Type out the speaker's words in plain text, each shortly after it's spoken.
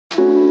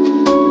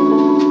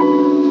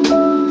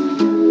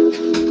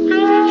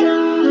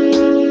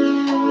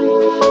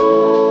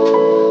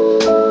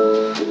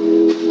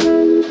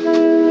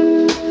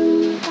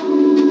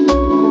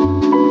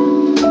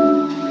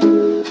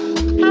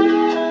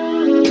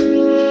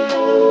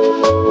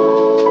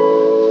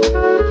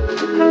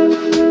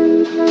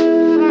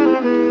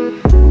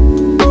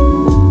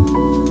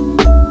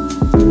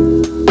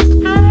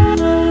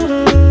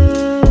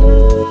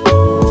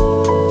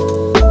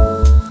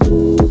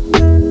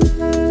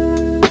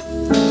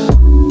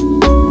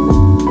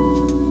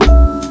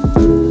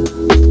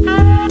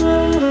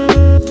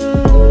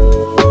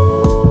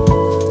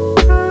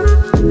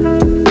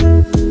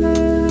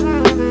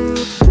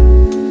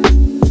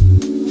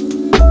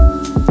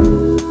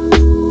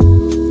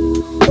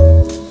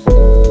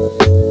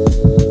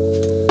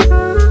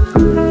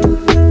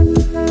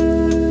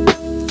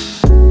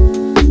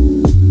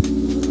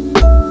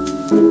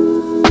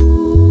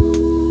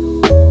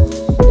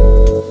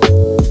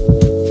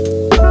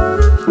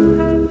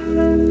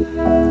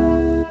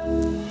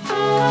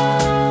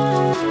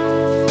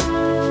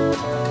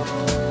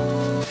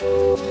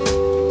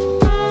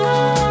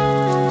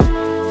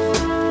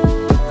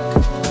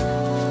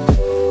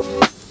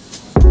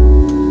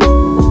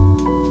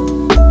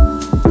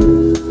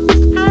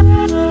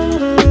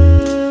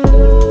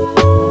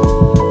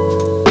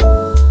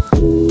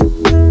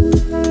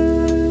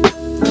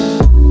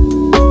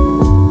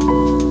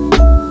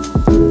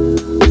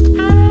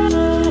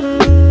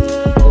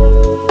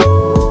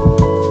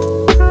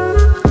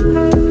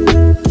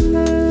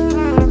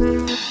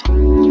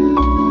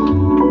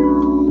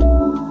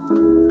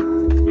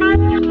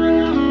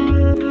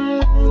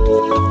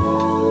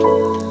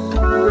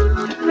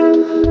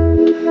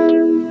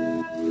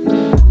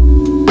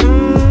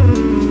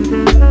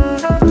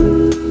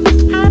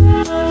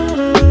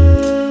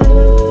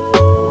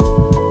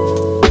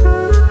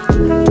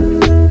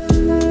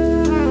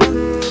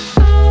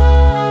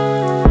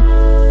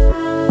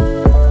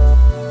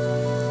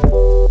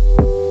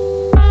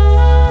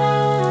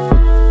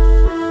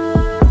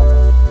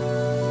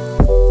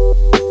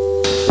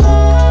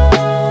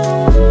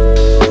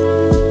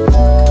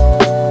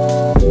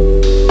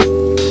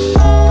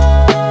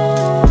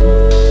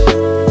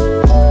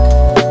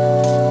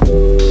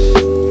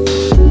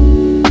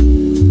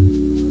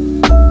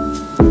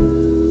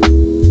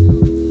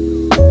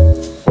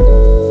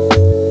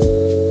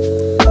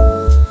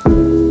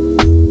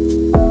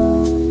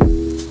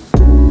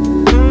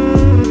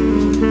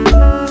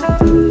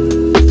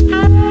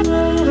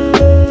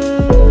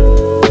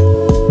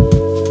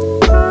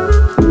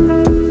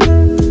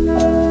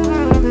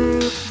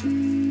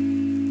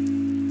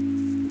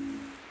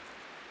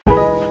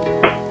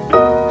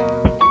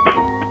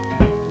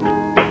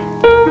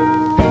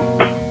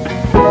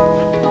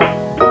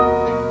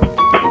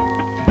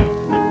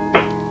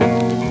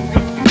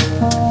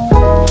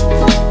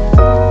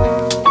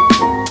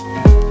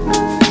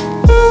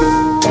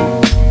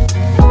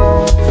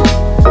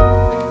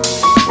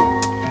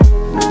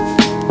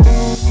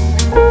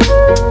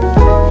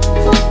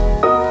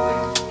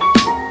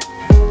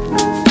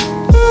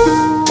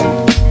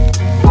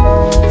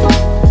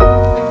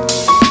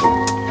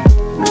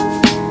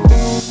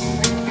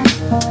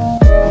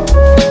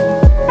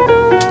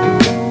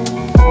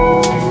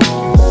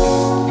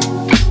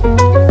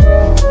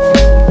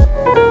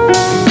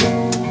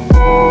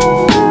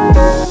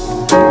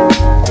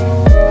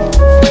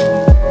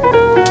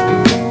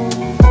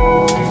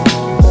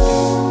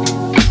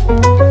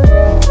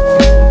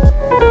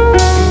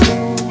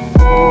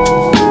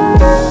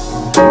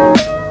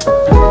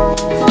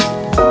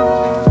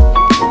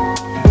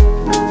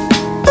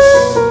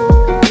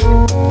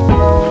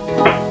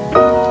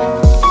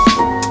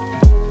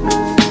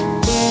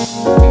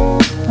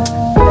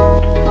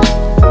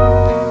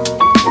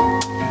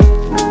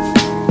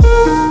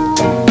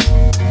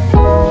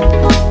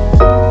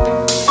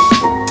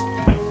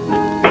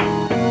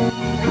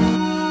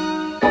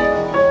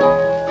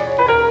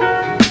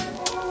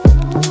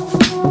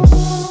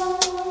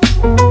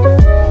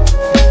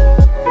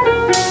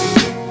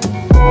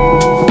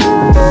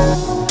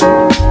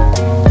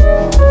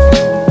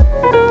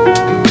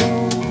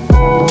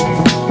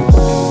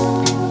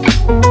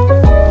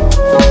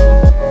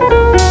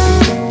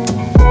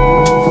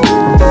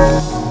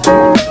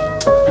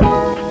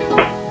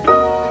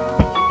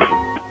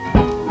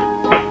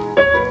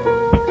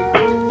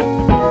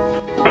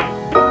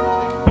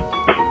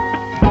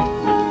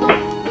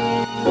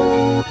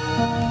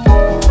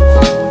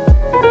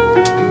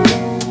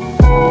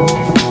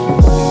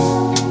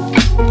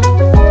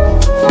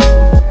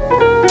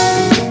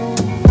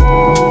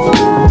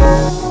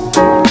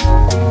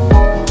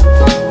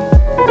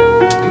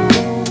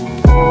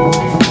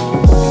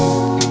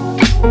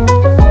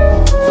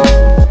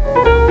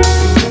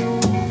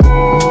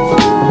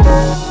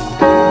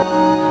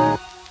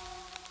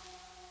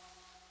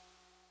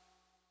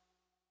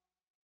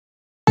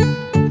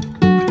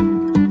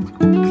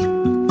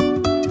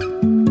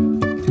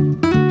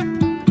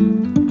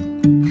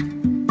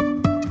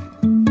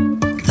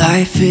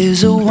Life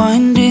is a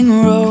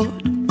winding road,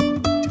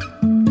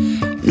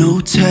 no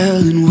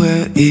telling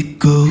where it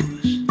goes.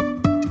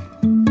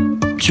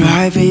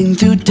 Driving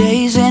through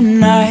days and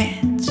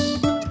nights,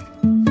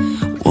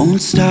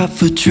 won't stop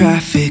for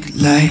traffic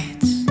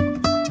lights.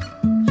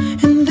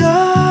 And I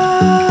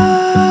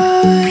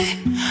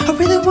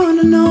really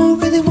wanna know,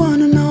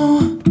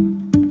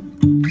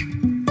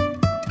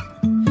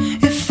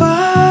 if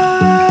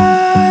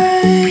I'll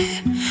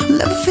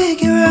ever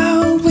figure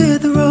out where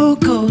the road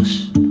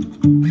goes.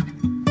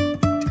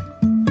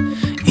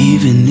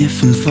 Even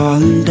if I'm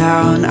falling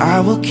down, I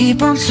will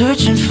keep on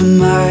searching for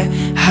my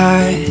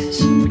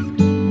highs.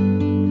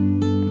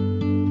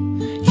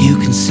 You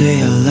can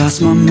say I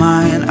lost my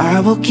mind, I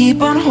will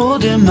keep on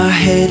holding my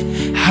head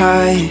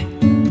high,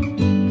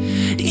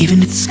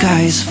 even if the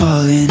sky is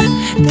falling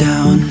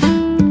down.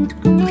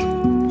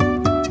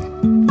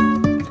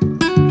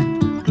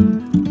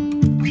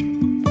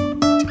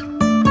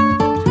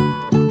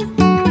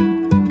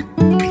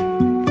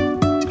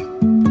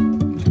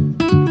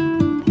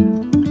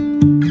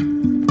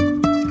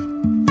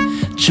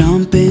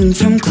 jumping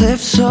from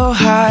cliffs so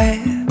high,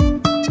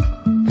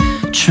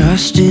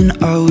 trusting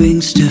our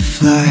wings to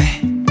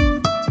fly.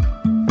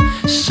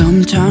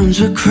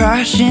 Sometimes we're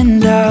crashing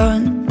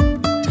down,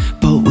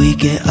 but we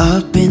get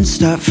up and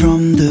start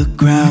from the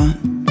ground.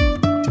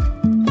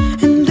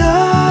 And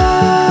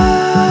I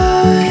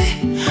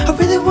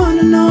really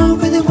wanna know,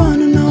 really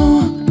wanna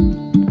know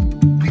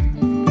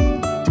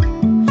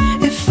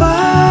if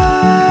I'll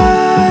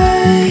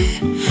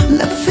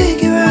ever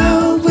figure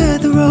out where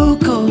the road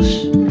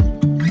goes.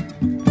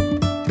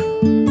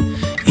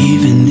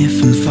 Even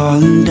if I'm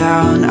falling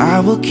down, I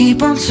will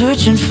keep on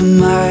searching for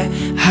my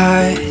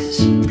highs.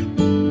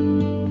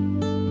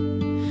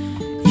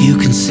 You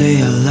can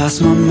say I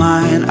lost my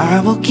mind, I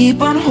will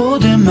keep on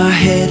holding my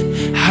head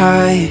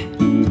high.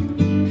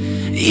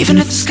 Even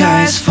if the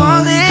sky is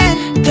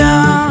falling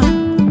down,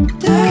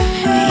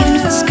 even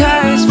if the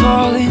sky is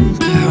falling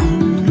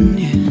down,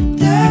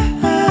 yeah.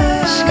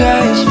 The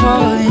sky is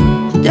falling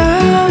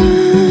down.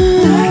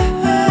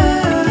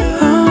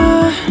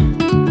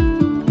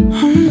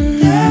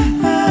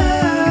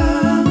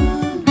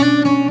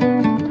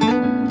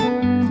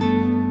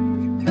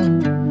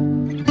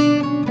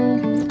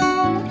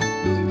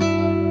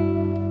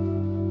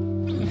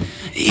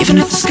 Even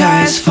if the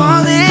sky is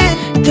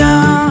falling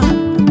down.